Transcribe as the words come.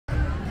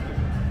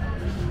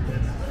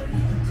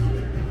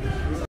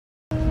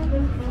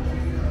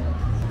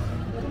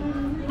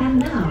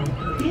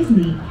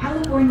The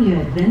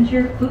California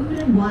Adventure Food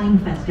and Wine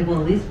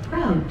Festival is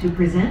proud to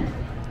present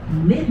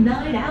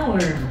Midnight Hour.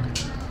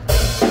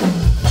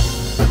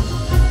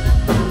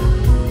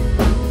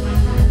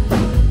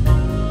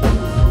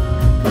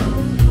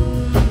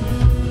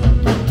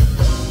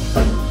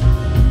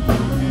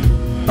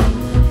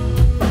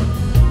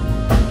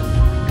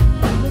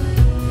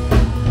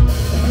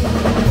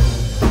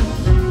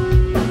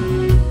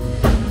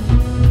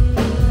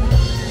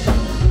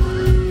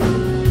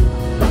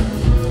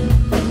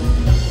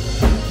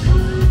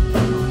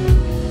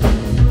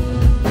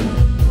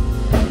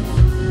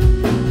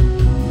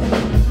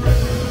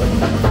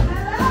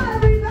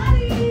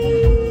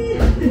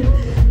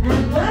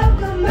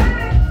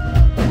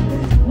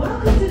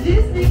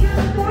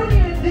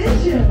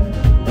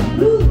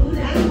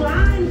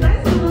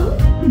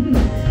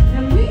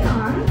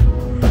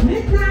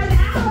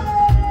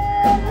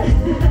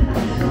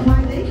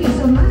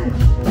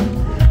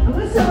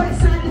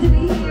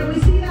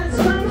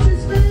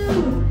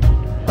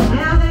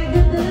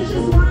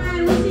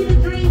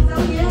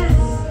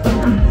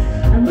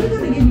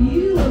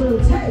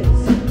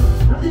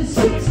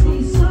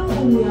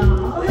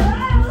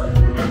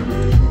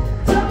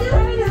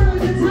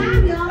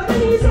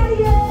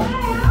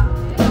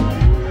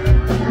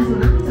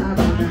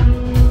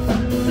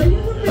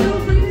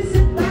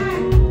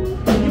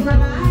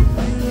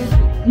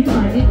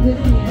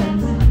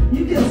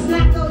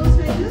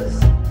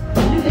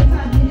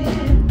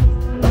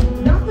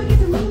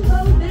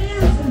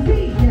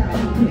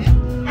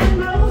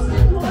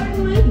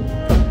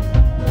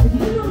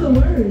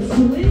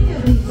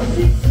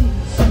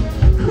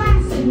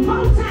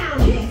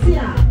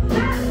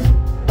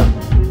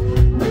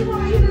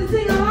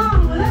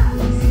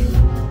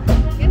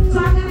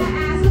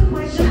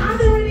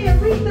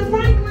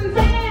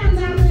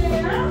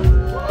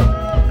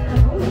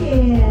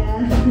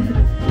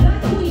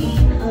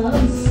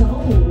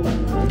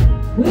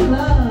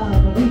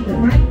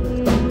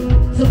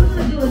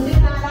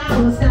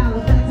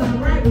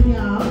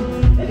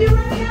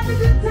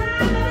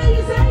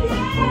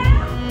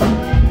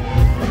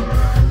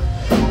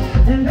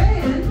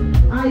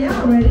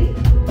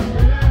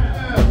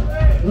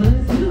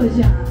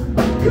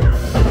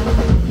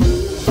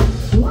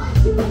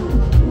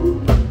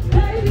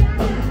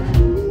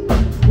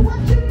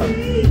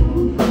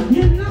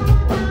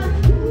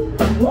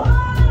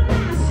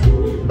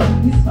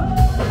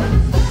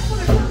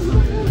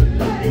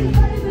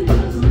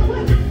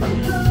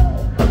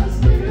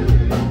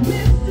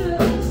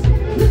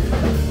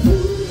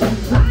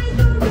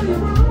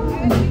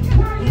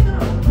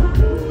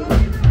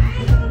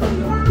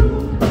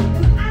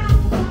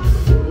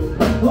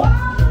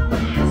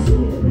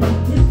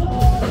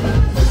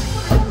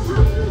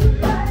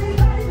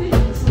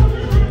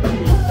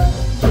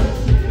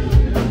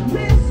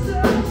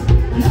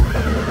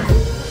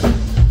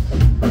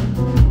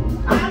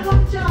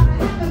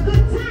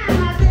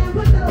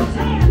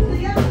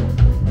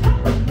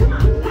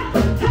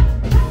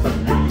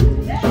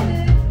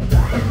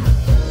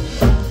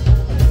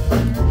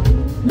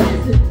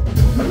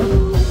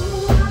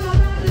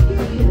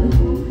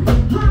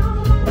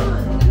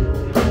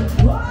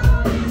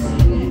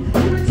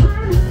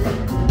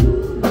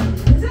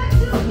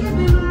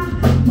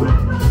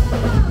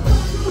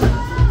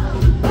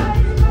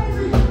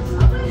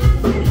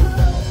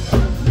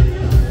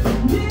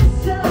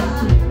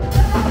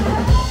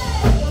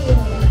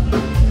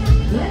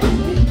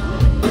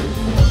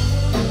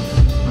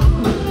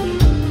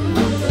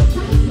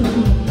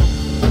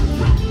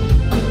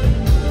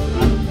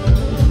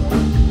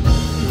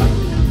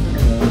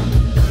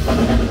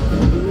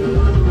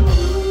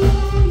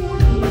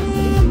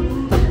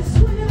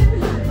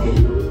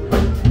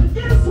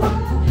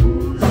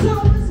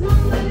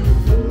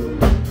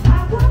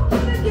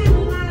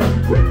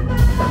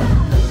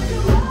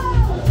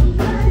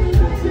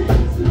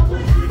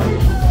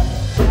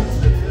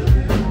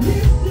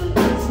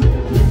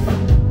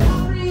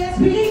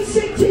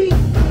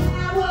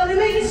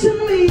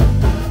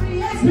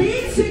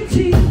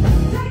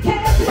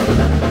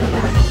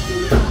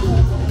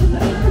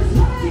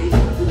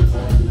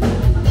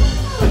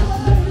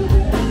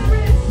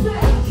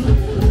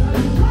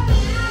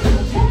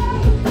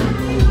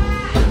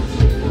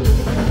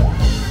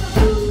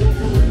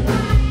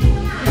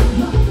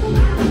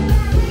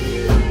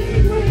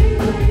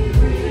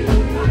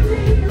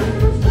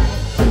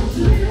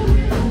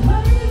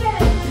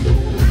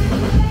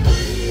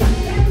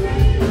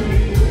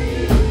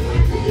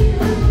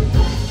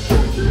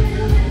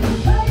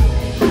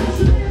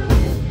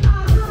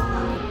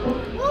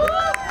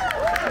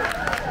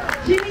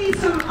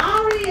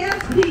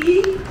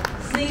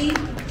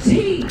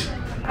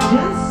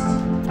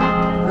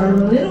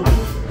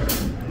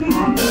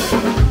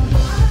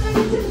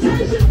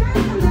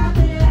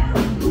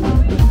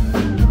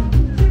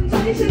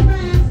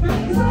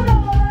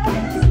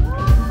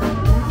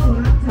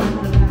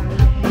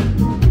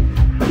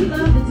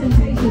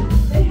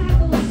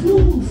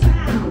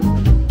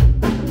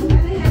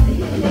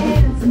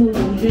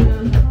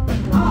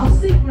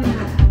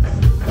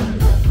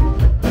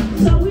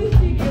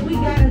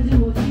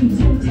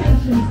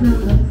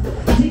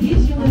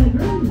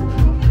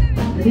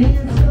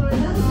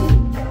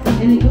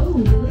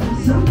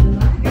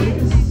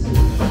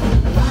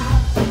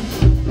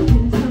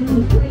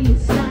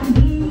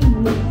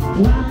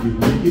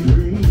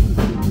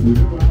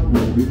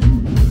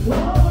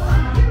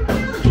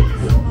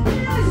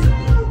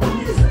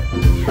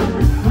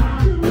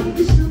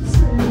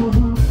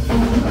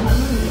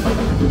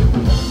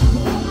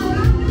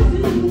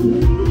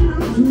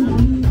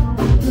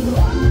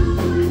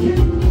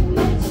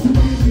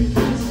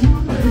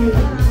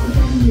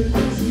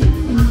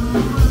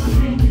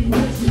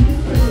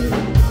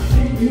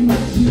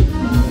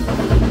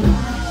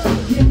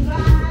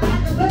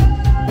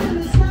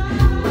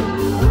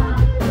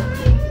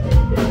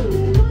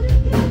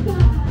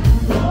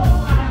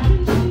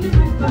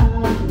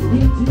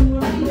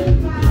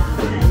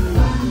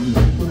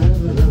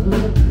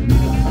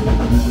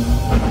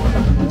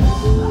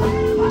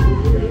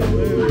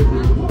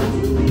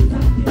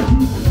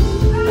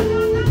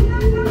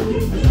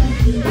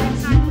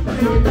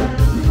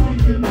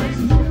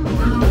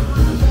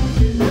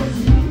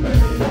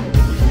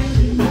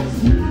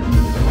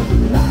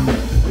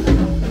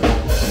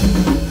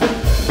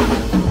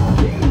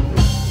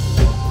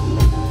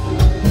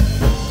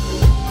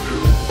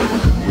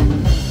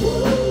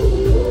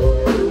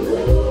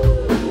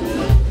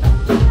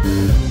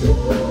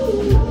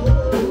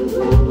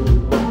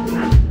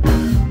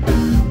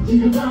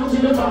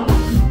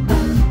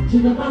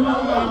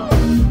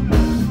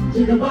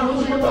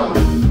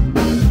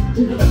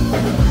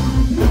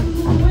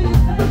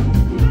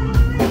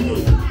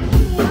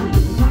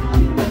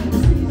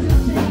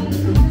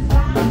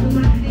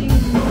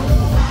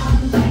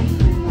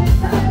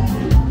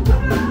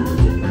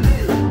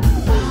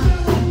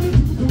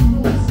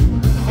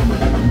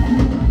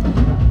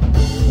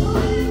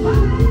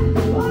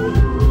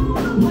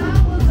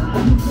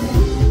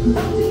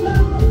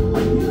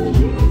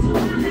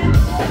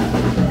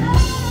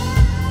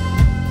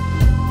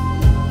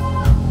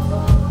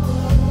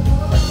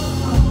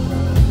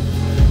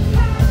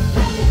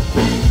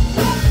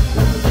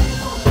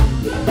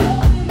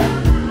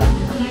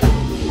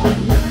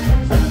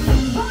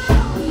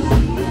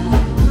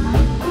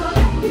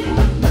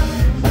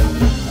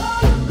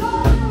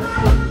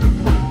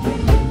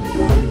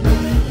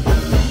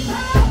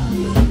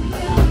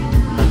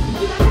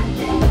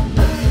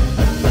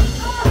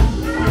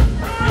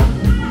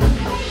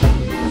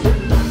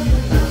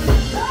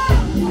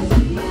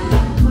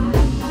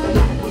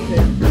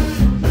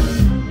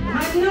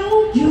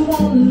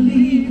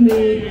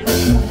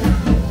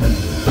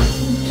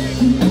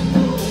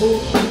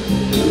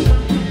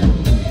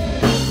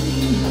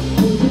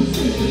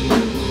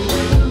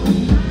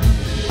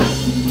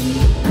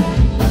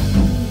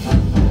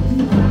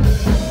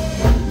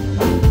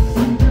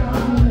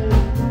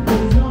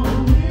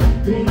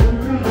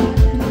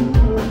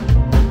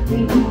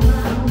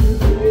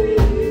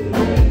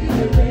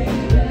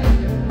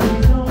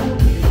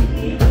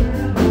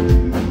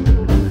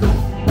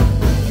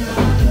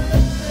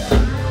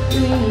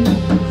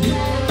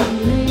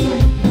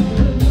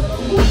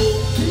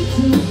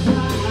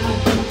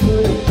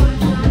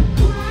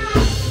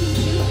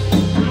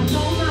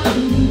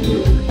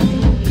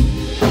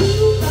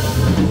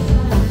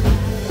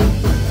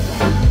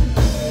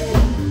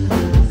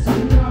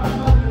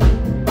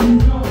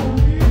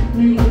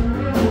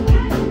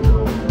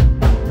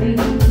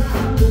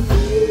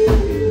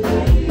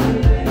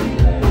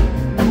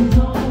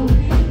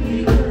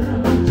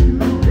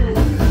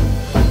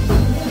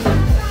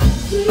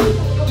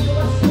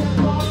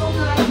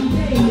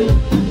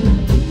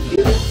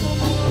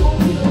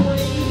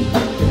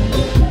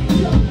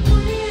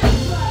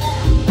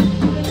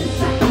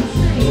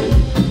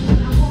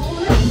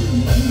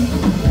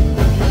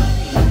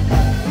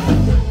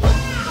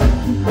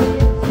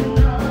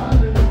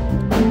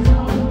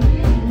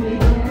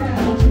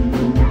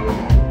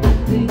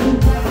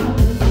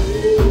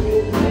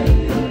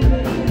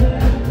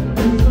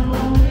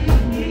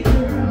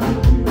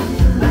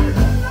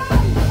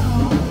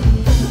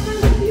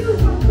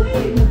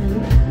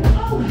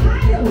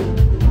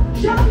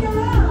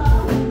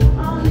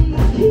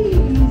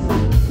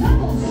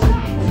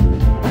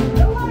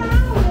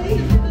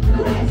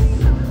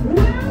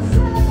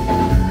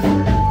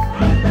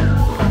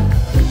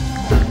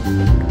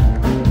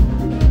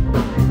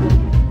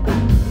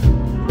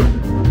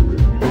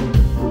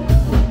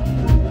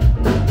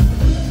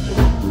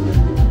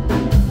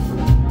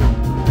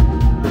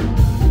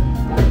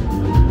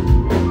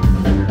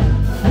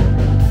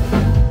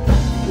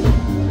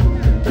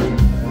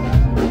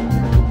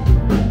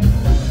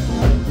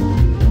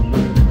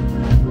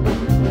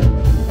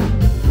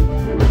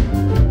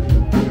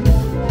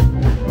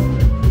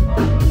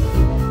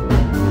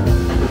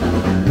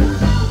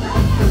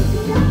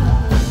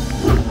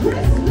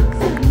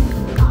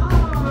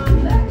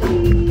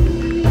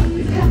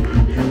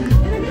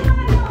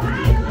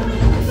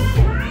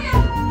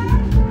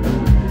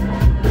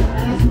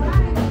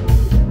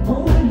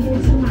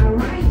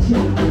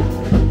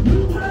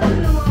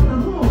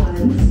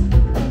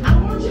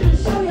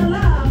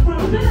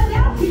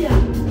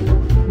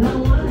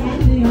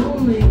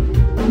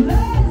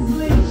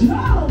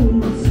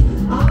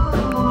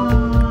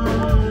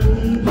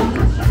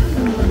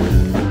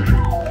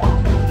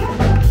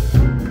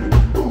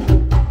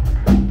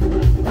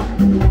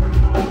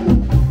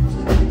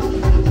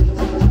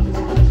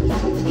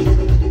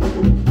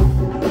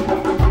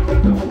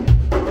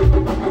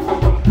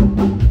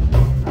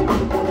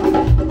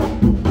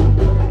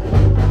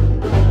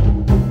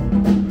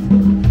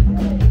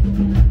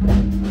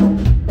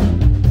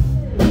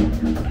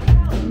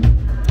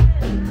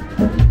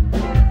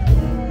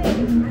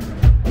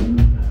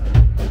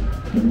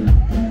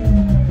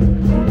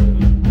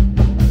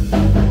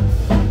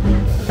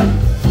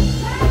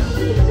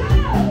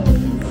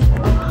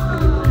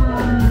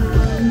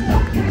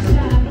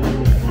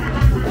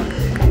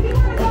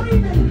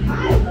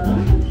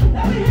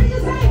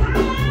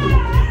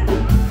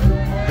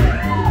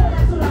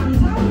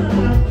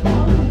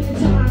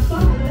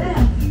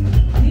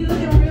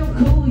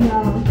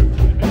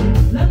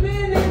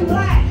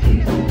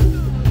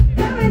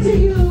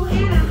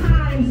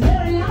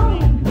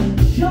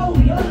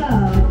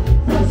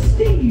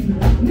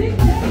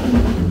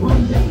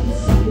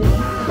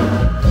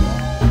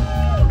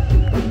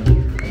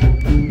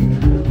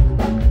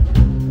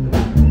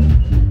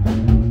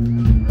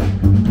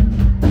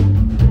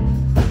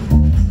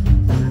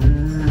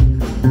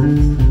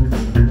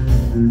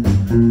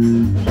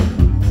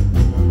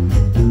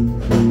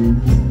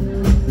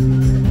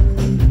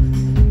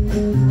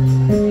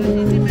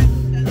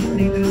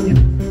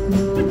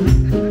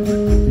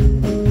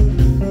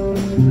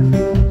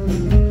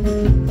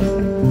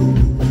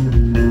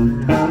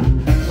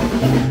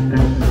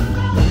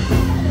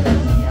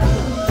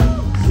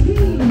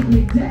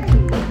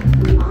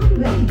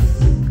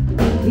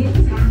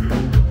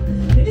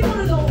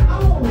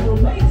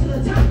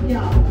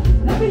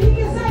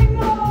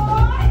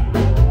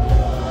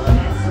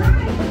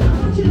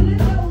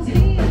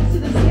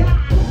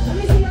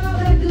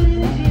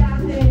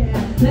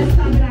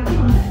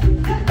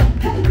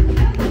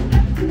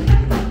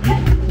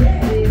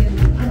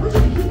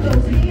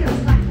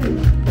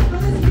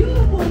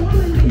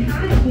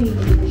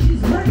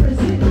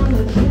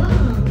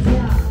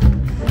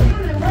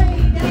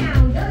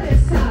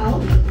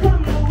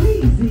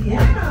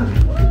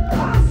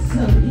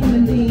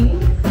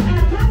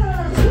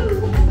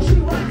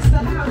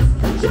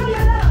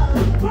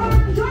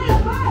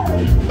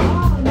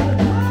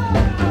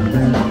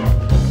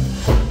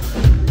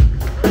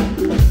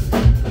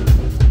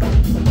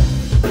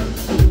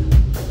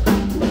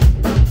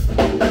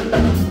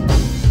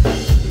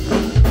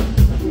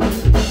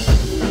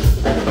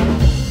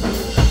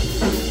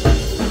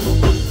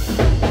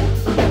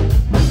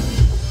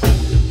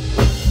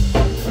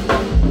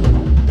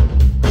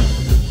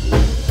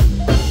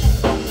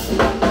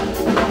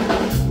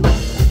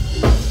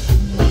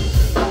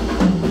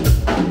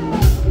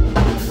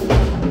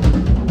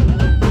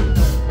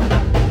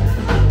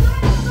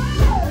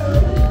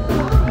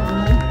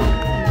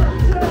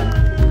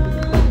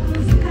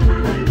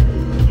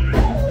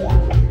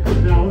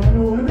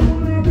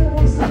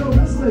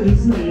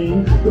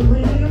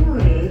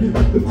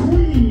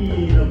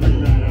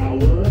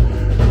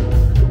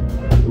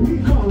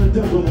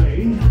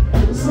 A.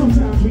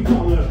 Sometimes we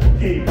call her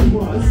A+.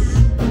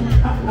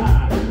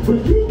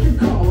 But you can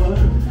call her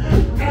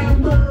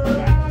Amber.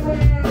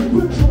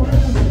 Put your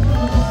hands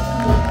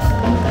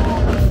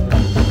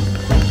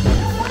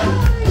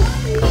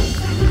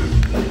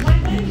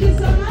Thank you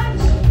so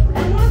much.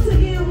 And once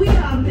again, we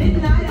are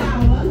Midnight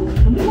Hour.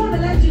 And we want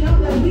to let you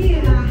know that we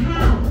in our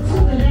house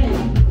today.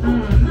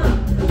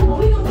 Well,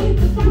 we gonna keep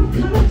the funk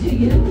coming to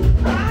you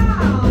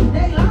all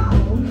day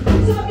long.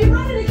 So if you're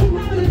ready to keep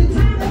having a good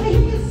time, let me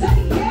hear you say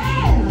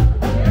yeah.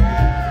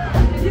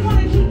 If you want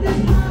to keep this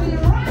party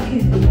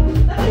rocking,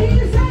 let me hear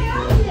you say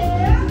oh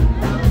yeah.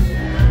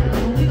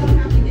 Well, we gonna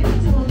have to give it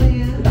to them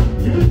then.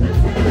 Let's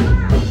take it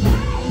out.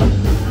 Hey,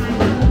 I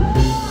got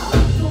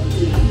love so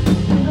deep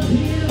in the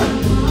pit of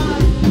my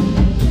heart.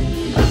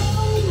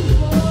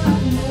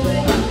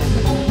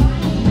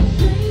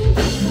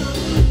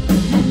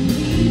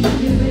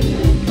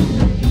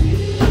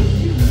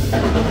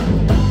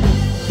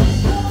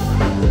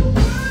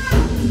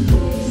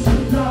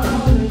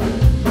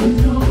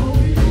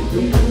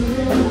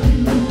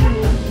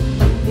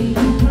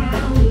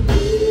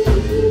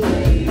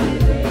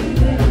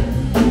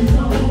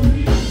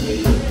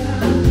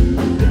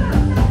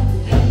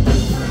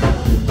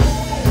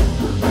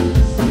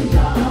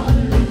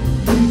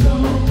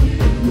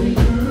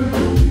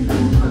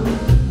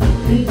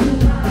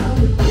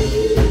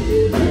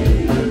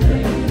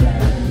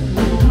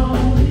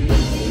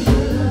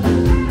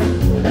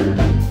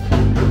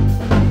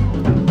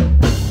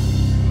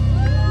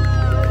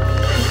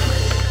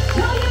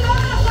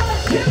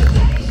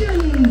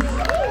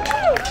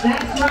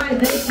 That's right,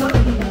 they told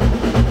me.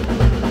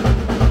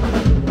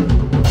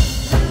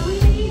 Now we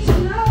need to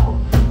know,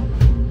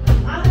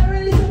 are there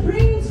any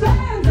Supremes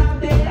fans out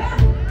there?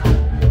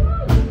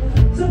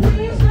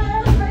 Supremes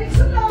fans, make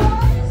some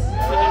noise.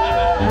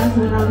 That's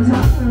what I'm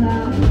talking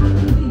about.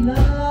 We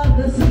love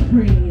the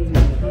Supremes.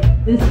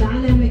 This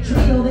dynamic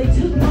trio, they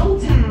took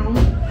Motown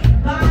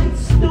by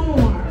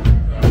storm.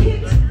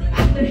 Hit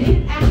after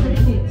hit after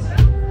hit.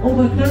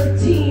 Over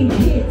 13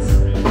 hits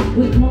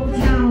with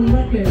Motown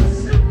Records.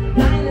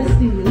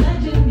 Dynasty,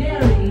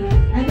 legendary,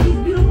 and these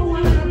beautiful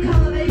women of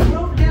color, they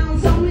broke down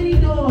so many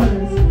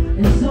doors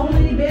and so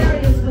many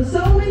barriers for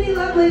so many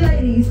lovely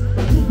ladies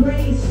to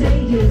grace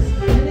stages,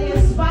 and they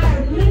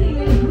inspired many,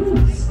 many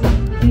groups,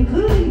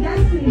 including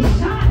Destiny's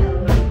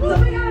Child.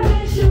 So we gotta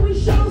make sure we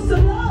show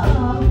some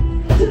love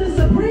to the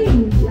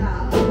Supremes,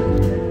 y'all.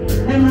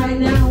 And right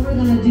now we're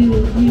gonna do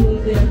a few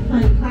of their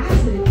fun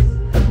classics.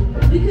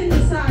 We couldn't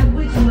decide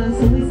which one,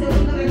 so we said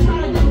we're gonna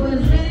try to do as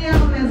many of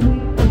them as we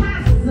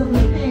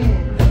possibly can.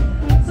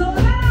 So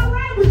is that all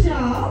right with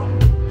y'all?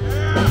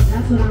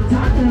 That's what I'm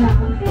talking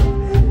about.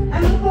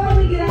 And before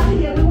we get out of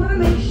here, we want to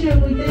make sure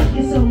we thank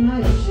you so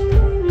much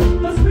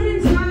for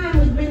spending time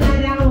with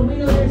Midnight Hour. We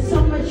know there's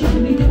so much you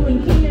could be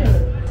doing here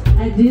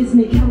at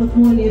Disney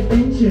California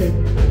Adventure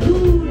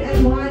Food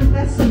and Wine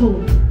Festival.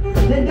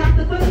 They've got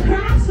the fun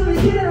crafts for the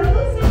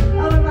kiddos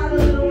over by the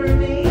Little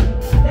Mermaid.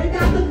 They've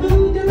got the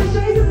food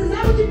demonstrations. Is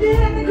that what you did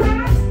at the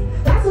crafts?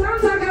 That's what I'm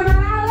talking about.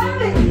 I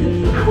love it.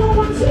 I want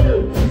one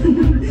too.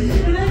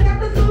 And they've got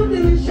the food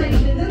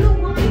demonstrations and the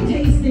wine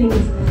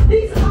tastings.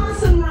 These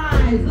awesome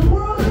rides. The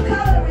world of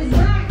color is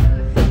back.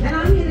 And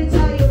I'm here to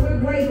tell you we're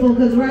grateful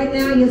because right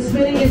now you're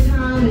spending your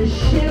time and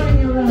sharing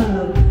your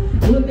love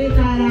with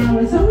Midnight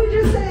Hour. So we're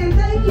just saying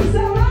thank you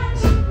so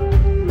much.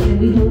 And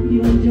we hope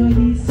you enjoy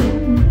these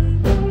tunes.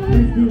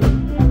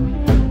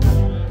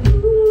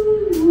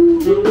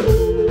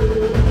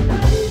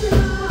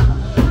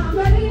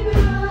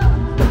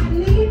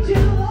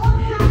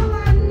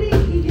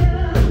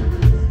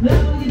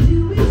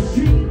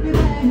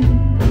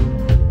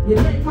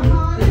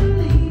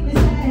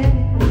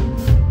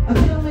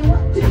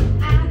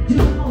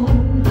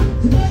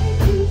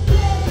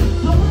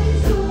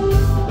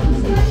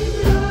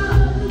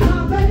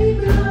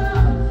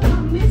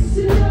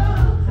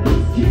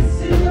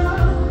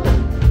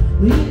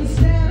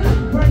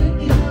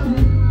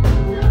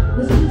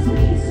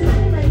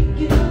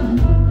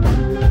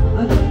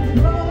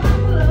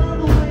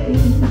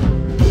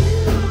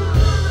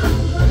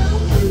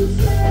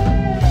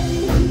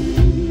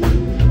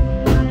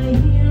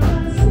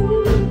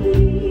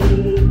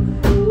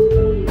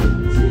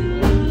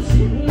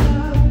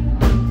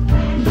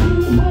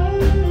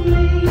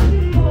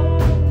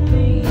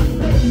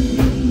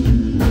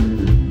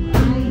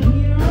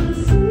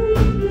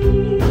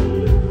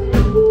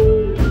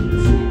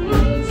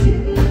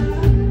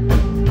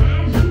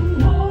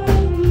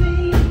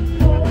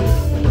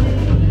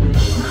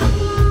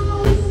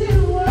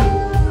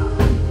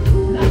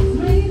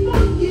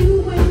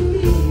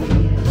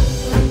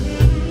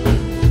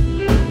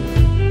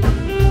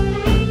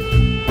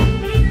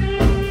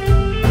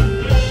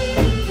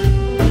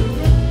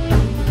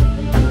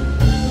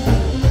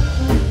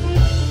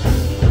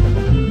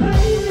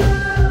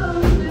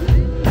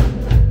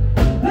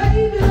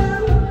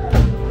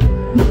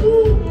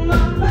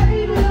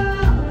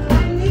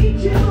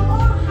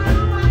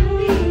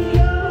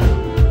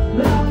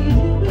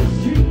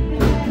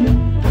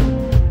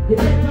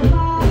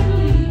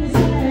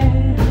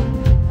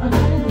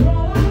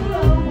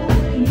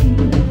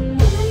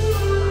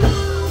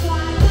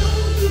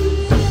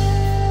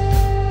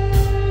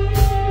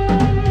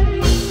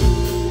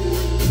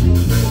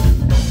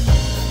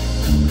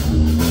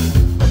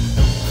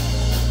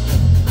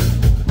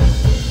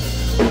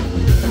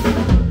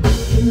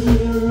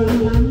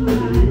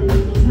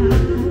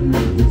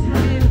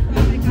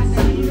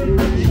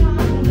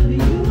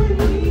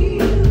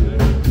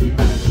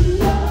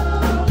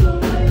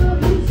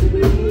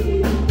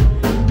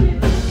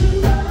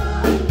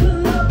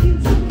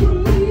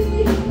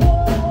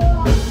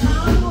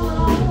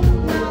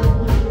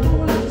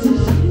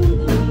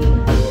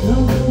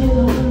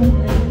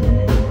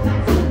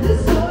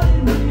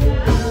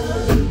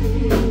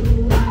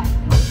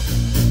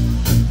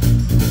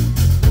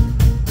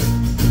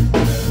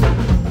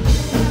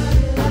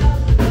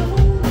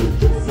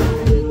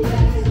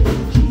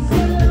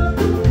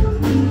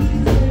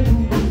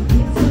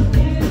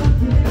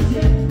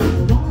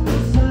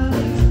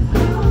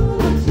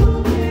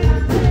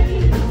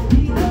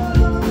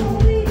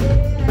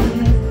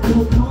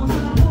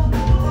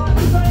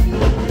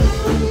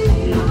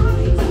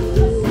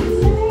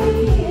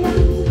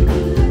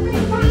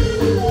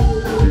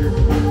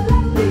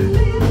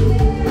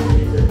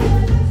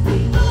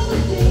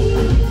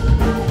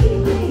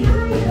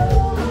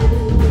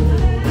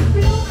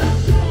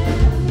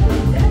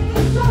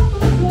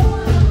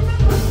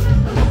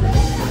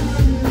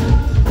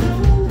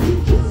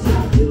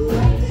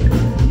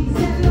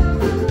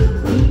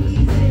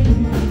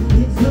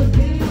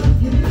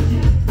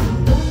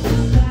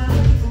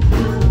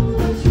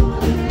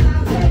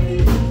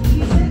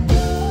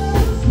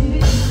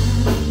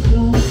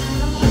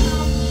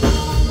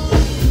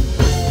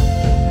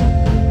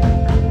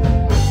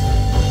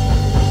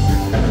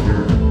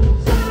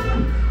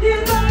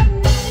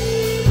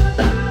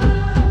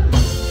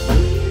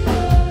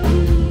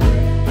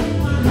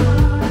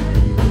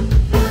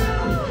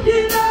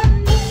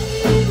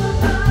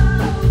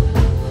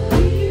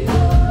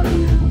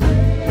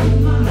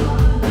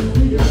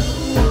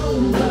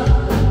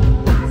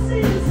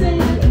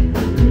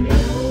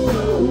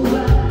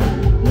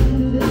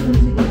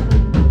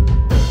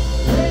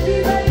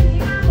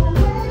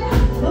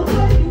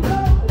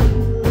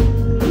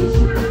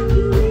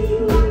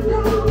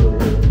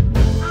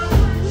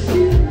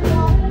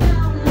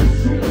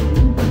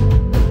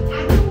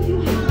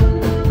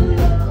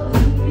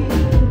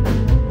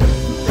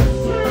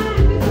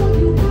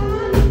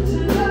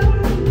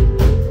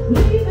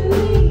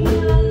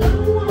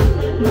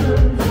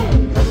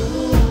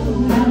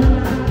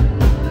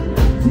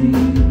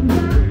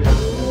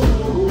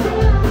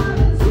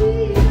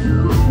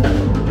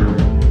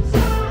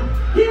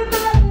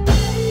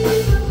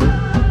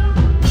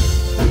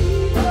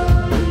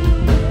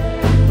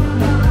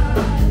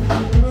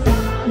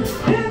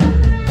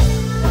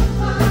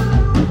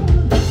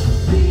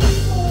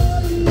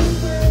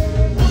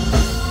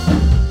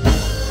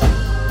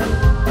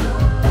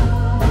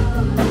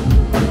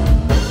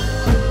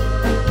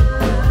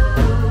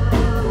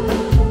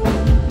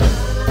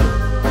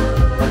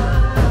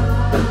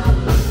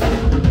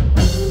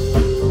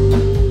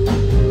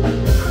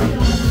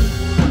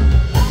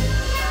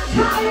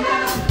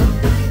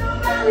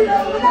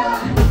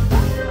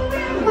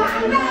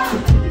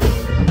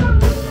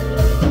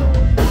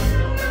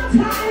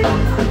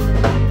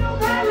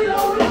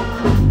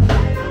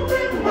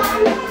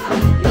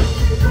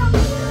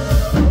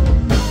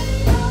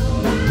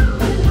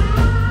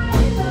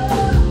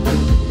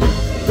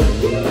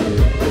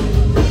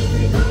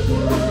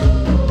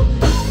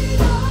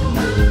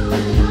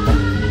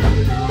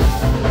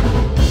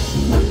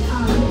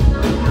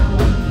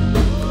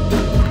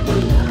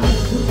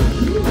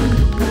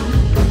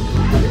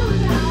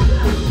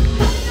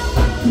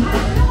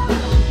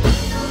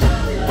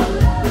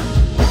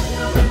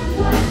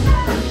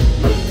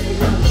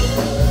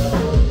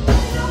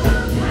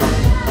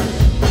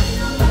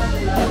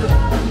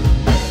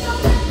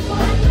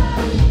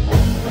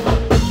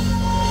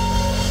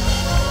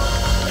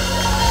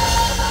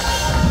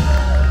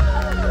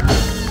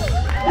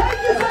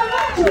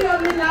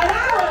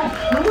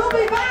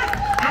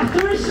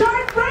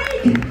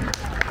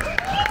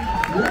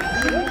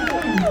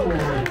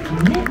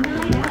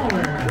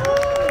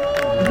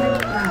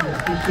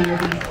 Share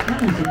these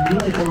talented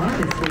musical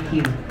artists with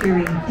you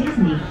during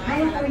Disney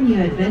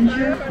California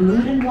Adventure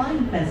Food and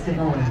Wine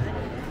Festival.